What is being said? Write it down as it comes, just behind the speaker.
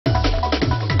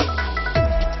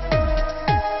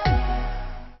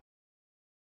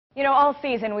You know, all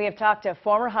season we have talked to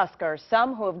former Huskers,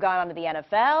 some who have gone on to the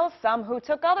NFL, some who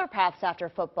took other paths after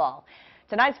football.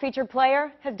 Tonight's featured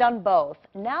player has done both,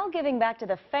 now giving back to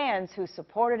the fans who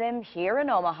supported him here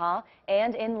in Omaha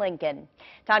and in Lincoln.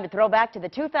 Time to throw back to the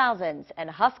 2000s and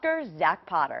Husker Zach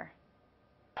Potter.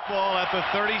 Ball at the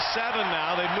 37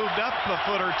 now. They've moved up a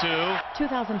foot or two.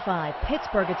 2005,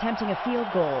 Pittsburgh attempting a field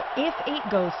goal. If 8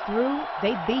 goes through,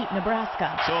 they beat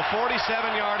Nebraska. So a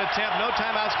 47-yard attempt. No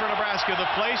timeouts for Nebraska. The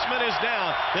placement is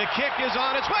down. The kick is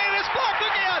on its way, and it's blocked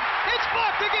again. It's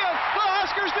blocked again. The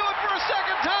Huskers do it for a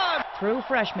second time. True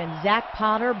freshman Zach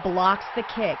Potter blocks the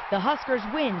kick. The Huskers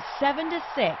win 7-6.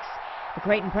 The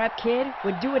Creighton Prep kid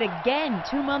would do it again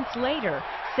 2 months later,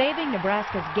 saving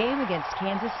Nebraska's game against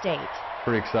Kansas State.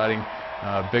 Pretty exciting,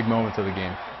 big moments of the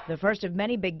game. The first of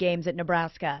many big games at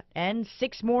Nebraska, and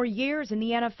 6 more years in the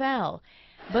NFL.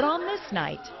 But on this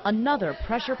night, another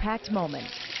pressure-packed moment.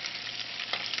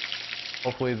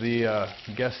 Hopefully the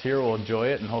guests here will enjoy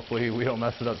it, and hopefully we don't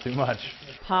mess it up too much.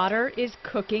 Potter is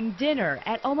cooking dinner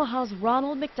at Omaha's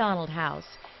Ronald McDonald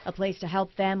House, a place to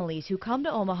help families who come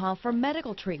to Omaha for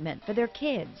medical treatment for their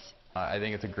kids. I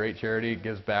think it's a great charity. It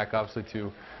gives back, obviously,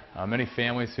 to many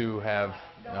families who have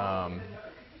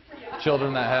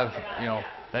children that have,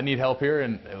 that need help here,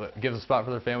 and it gives a spot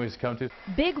for their families to come to.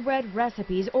 Big Red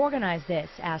Recipes organized this,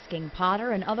 asking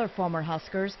Potter and other former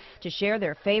Huskers to share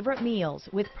their favorite meals,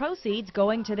 with proceeds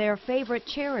going to their favorite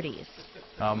charities.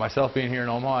 Myself being here in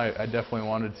Omaha, I definitely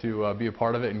wanted to be a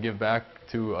part of it and give back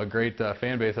to a great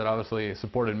fan base that obviously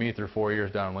supported me through 4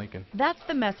 years down in Lincoln. That's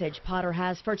the message Potter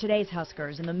has for today's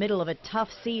Huskers in the middle of a tough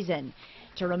season.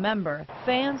 To remember,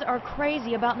 fans are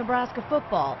crazy about Nebraska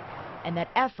football, and that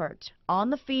effort on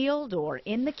the field or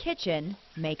in the kitchen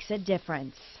makes a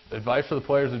difference. Advice for the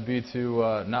players would be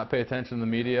to not pay attention to the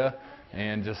media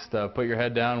and just put your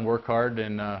head down, work hard,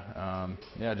 and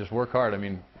yeah, just work hard. I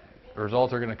mean, the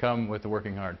results are going to come with the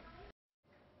working hard.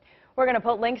 We're going to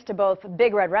put links to both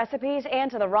Big Red Recipes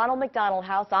and to the Ronald McDonald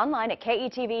House online at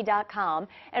KETV.com.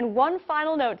 And one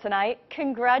final note tonight,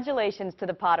 congratulations to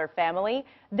the Potter family.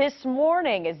 This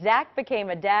morning, Zach became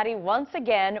a daddy once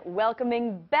again,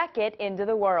 welcoming Beckett into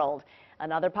the world.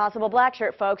 Another possible black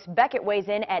shirt, folks. Beckett weighs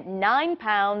in at 9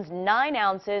 pounds, 9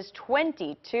 ounces,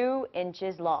 22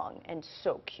 inches long, and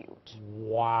so cute.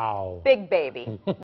 Wow. Big baby.